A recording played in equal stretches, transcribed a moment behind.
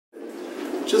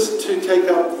just to take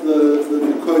up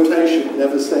the quotation,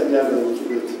 never say never,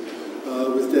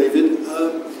 with David.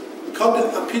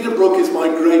 Peter Brook is my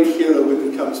great hero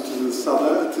when it comes to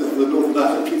the Northern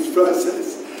Ireland peace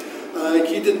process.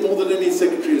 He did more than any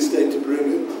Secretary of State to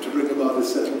bring about a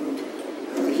settlement.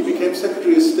 He became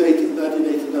Secretary of State in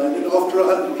 1989, and after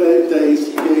 100 days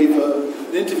he gave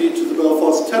an interview to the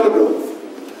Belfast Telegraph.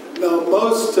 Now,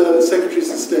 most Secretaries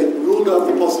of State ruled out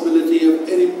the possibility of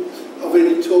any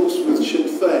talks with Sinn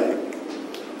Féin.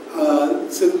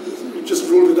 So just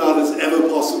ruled it out as ever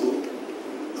possible.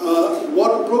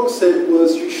 What Brooke said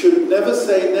was, you should never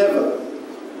say never.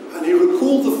 And he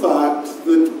recalled the fact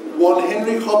that one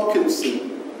Henry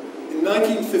Hopkinson in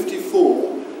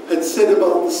 1954 had said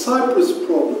about the Cyprus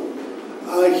problem.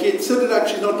 He had said it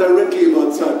actually not directly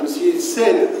about Cyprus. He had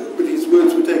said, but his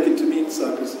words were taken to mean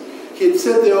Cyprus. He had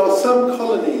said there are some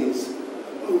colonies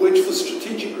which for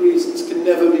strategic reasons can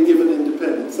never be given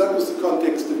independence. That was the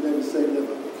context of never say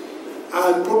never.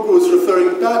 And Brooke was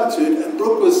referring back to it, and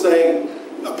Brooke was saying,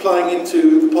 applying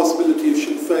into the possibility of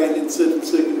Sinn Féin in certain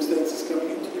circumstances coming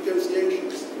into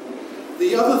negotiations.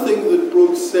 The other thing that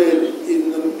Brooke said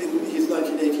in his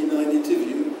 1989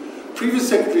 interview, previous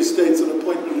Secretary of States on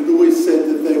appointment had always said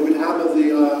that they would hammer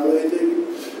the IRA, they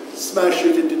would smash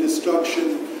it into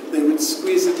destruction, they would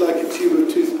squeeze it like a tube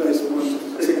of toothpaste, one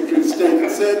Secretary of State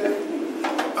had said.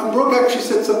 And Brooke actually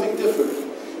said something different.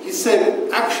 He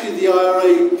said, actually the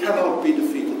IRA cannot be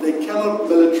defeated. They cannot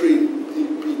militarily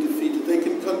be defeated. They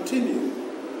can continue.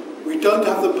 We don't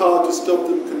have the power to stop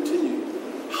them continue.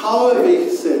 However, he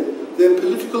said, their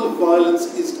political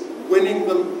violence is winning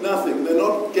them nothing. They're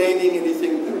not gaining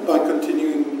anything by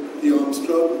continuing the arms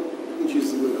struggle. I wouldn't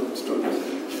use the word arms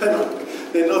struggle.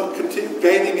 They're not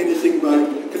gaining anything by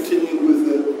continuing with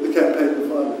the campaign of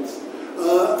violence.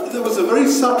 There was a very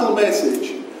subtle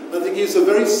message. I think he's a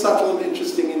very subtle and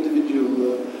interesting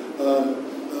individual,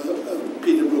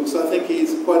 Peter Brooks. I think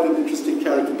he's quite an interesting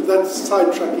character. But that's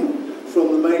sidetracking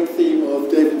from the main theme of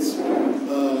David's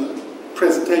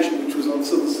presentation, which was on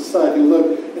civil society.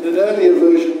 Although in an earlier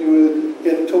version you were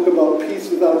going to talk about peace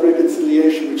without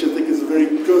reconciliation, which I think is a very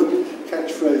good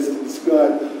catchphrase to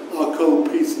describe our cold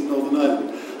peace in Northern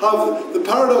Ireland. However, the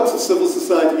paradox of civil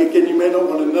society, again, you may not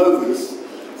want to know this,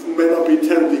 it may not be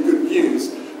terribly good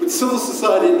news, but civil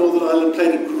society in Northern Ireland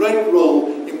played a great role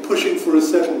in pushing for a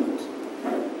settlement.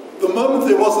 The moment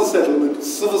there was a settlement,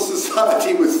 civil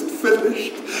society was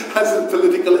finished as a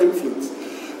political influence.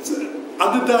 So,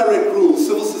 under direct rule,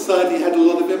 civil society had a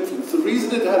lot of influence. The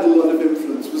reason it had a lot of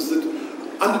influence was that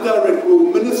under direct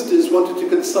rule, ministers wanted to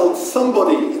consult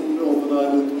somebody in Northern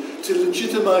Ireland to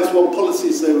legitimise what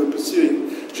policies they were pursuing.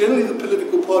 Generally, the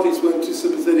political parties weren't too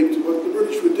sympathetic to what the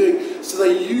British were doing, so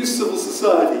they used civil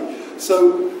society.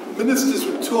 So ministers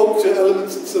would talk to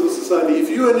elements of civil society. If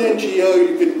you were an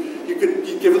NGO,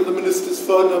 you'd given the minister's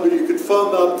phone number, you could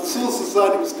phone up. The civil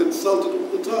society was consulted all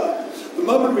the time. The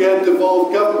moment we had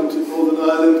devolved government in Northern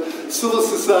Ireland, civil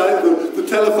society, the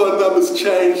telephone numbers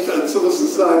changed and civil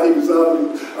society was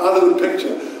out of the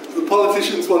picture. The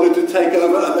politicians wanted to take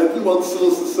over and they didn't want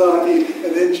civil society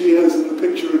and NGOs in the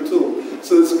picture at all.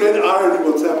 So it's great irony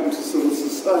what's happened to civil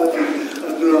society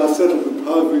under our settlement.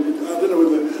 However, I don't know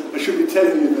whether I should be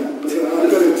telling you that, but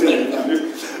I've got to tell you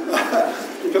that.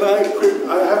 I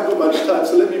haven't got much time,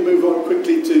 so let me move on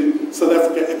quickly to South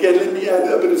Africa. Again, let me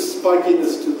add a bit of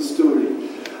spikiness to the story.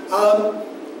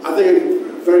 I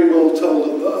think very well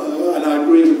told, and I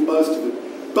agree with most of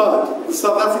it. But the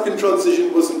South African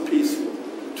transition wasn't peaceful.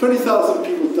 20,000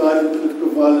 people died in political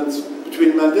violence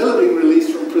between Mandela being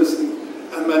released from prison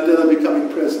and Mandela becoming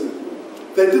president.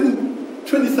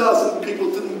 20,000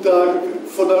 people didn't die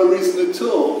for no reason at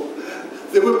all.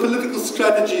 There were political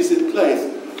strategies in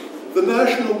place. The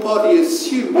National Party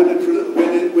assumed when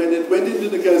it went into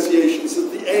negotiations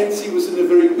that the ANC was in a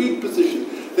very weak position.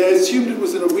 They assumed it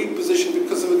was in a weak position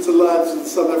because of its alliance with the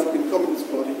South African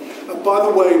Communist Party. And by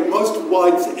the way, most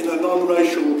whites in a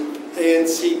non-racial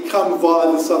ANC come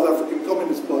via the South African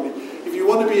Communist Party. If you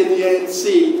want to be in the ANC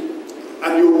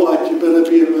and you're white, you better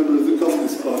be a member of the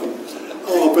Communist Party.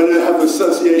 Or better have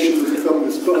association with the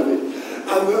Communist Party.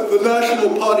 And the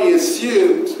National Party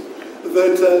assumed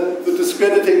that the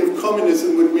discrediting of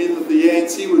communism would mean that the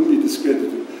ANC would be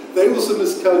discredited. They also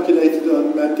miscalculated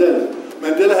on Mandela.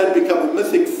 Mandela had become a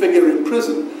mythic figure in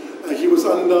prison. He was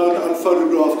unknown,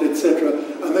 unphotographed, etc.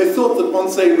 And they thought that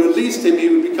once they released him, he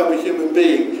would become a human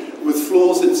being with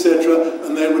flaws, etc.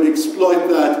 And they would exploit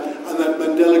that, and that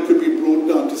Mandela could be brought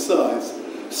down to size.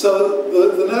 So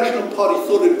the National Party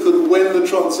thought it could win the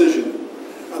transition.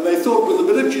 And they thought with a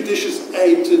bit of judicious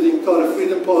aid to the Inkatha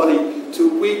Freedom Party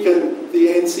to weaken the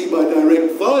ANC by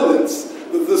direct violence,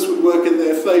 that this would work in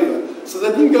their favour. So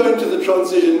they didn't go into the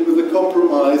transition with a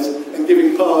compromise and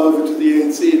giving power over to the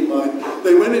ANC in mind.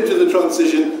 They went into the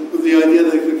transition with the idea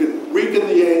they could weaken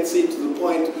the ANC to the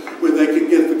point where they could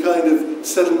get the kind of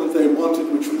settlement they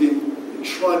wanted, which would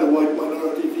enshrine a white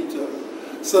minority veto.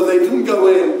 So they didn't go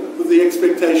in with the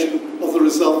expectation of the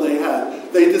result they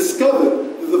had. They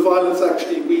discovered that the violence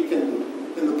actually weakened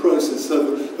them in the process.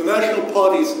 So the National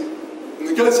Party's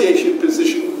negotiation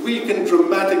position weakened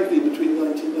dramatically between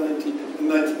 1990 and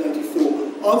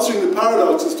 1994, answering the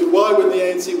paradox as to why, when the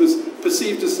ANC was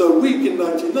perceived as so weak in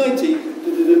 1990,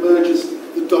 did it emerge as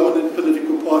the dominant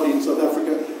political party in South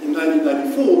Africa in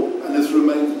 1994 and has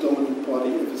remained the dominant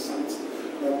party ever since.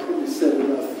 I've probably said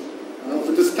enough of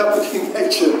a discomforting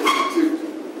nature